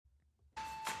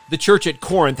The church at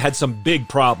Corinth had some big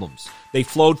problems. They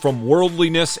flowed from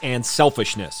worldliness and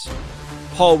selfishness.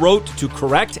 Paul wrote to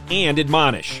correct and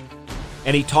admonish,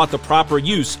 and he taught the proper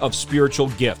use of spiritual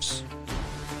gifts.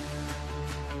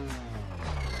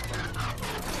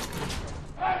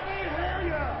 Let me hear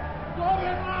you! Slow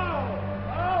it low!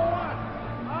 A1,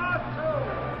 A2,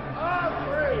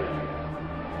 A3.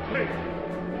 Please.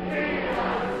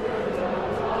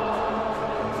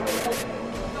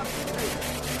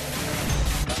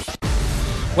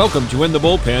 Welcome to In the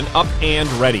Bullpen, Up and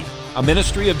Ready, a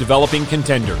ministry of developing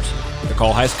contenders. The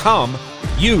call has come.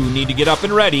 You need to get up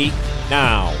and ready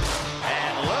now.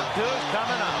 And look who's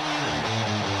coming up.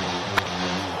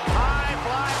 High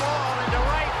fly ball into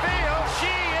right field.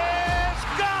 She is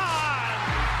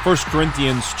gone. 1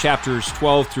 Corinthians chapters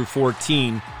 12 through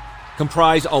 14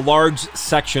 comprise a large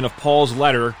section of Paul's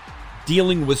letter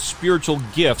dealing with spiritual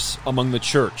gifts among the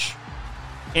church.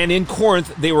 And in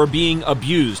Corinth, they were being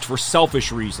abused for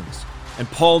selfish reasons, and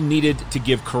Paul needed to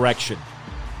give correction.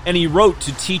 And he wrote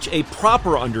to teach a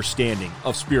proper understanding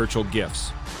of spiritual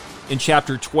gifts. In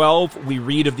chapter 12, we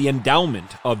read of the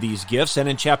endowment of these gifts, and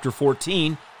in chapter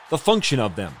 14, the function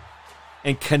of them.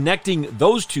 And connecting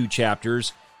those two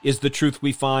chapters is the truth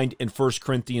we find in 1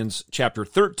 Corinthians chapter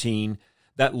 13,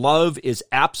 that love is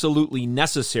absolutely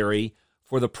necessary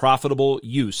for the profitable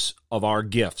use of our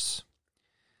gifts.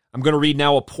 I'm going to read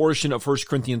now a portion of 1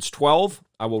 Corinthians 12.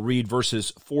 I will read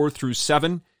verses 4 through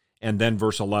 7 and then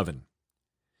verse 11.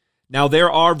 Now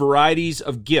there are varieties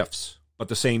of gifts, but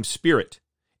the same Spirit.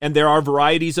 And there are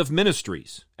varieties of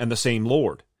ministries, and the same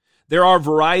Lord. There are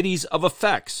varieties of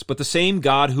effects, but the same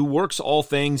God who works all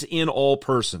things in all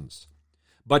persons.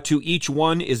 But to each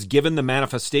one is given the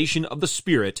manifestation of the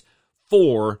Spirit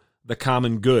for the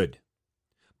common good.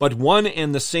 But one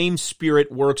and the same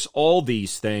Spirit works all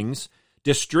these things,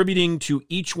 distributing to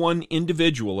each one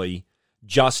individually,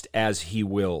 just as he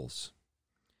wills.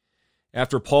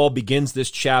 After Paul begins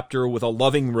this chapter with a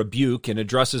loving rebuke and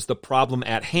addresses the problem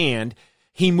at hand,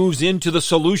 he moves into the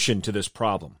solution to this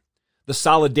problem, the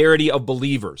solidarity of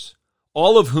believers,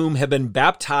 all of whom have been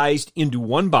baptized into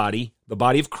one body, the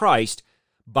body of Christ,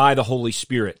 by the Holy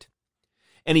Spirit.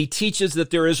 And he teaches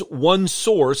that there is one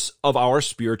source of our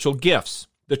spiritual gifts,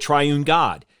 the triune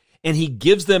God, and he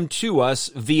gives them to us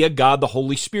via God the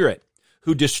Holy Spirit,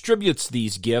 who distributes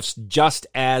these gifts just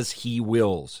as he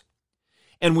wills.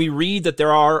 And we read that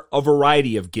there are a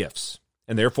variety of gifts,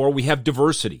 and therefore we have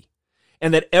diversity,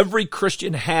 and that every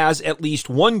Christian has at least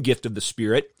one gift of the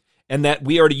Spirit, and that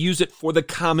we are to use it for the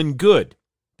common good,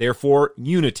 therefore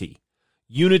unity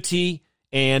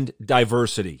and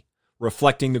diversity,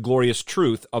 reflecting the glorious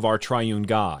truth of our triune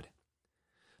God.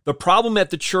 The problem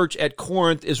at the church at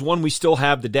Corinth is one we still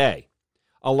have today: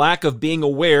 a lack of being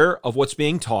aware of what's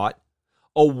being taught,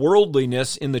 a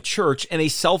worldliness in the church, and a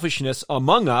selfishness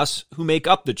among us who make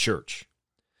up the church.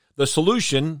 The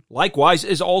solution, likewise,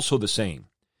 is also the same: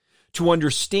 to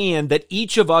understand that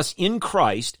each of us in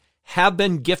Christ have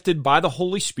been gifted by the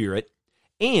Holy Spirit,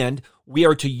 and we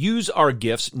are to use our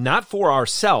gifts not for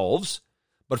ourselves,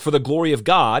 but for the glory of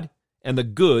God and the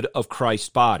good of Christ's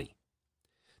body.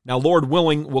 Now, Lord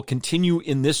willing, we'll continue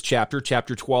in this chapter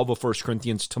 12 of 1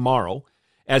 Corinthians tomorrow,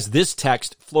 as this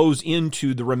text flows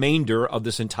into the remainder of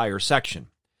this entire section.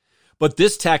 But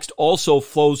this text also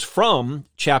flows from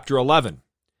chapter 11.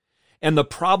 And the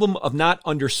problem of not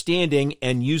understanding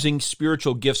and using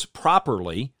spiritual gifts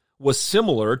properly was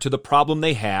similar to the problem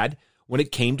they had when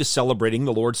it came to celebrating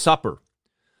the Lord's Supper.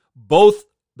 Both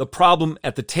the problem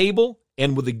at the table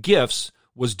and with the gifts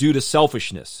was due to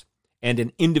selfishness and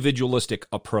an individualistic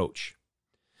approach.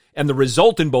 And the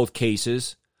result in both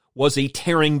cases was a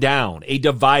tearing down, a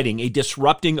dividing, a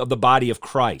disrupting of the body of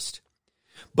Christ.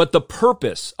 But the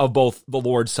purpose of both the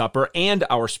Lord's Supper and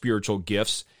our spiritual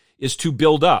gifts is to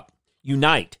build up,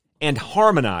 unite, and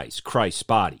harmonize Christ's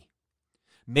body.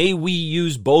 May we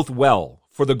use both well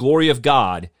for the glory of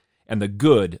God and the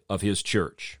good of his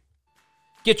church.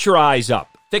 Get your eyes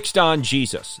up, fixed on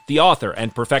Jesus, the author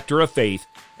and perfecter of faith,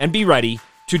 and be ready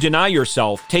to deny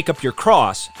yourself, take up your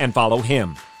cross, and follow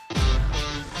him.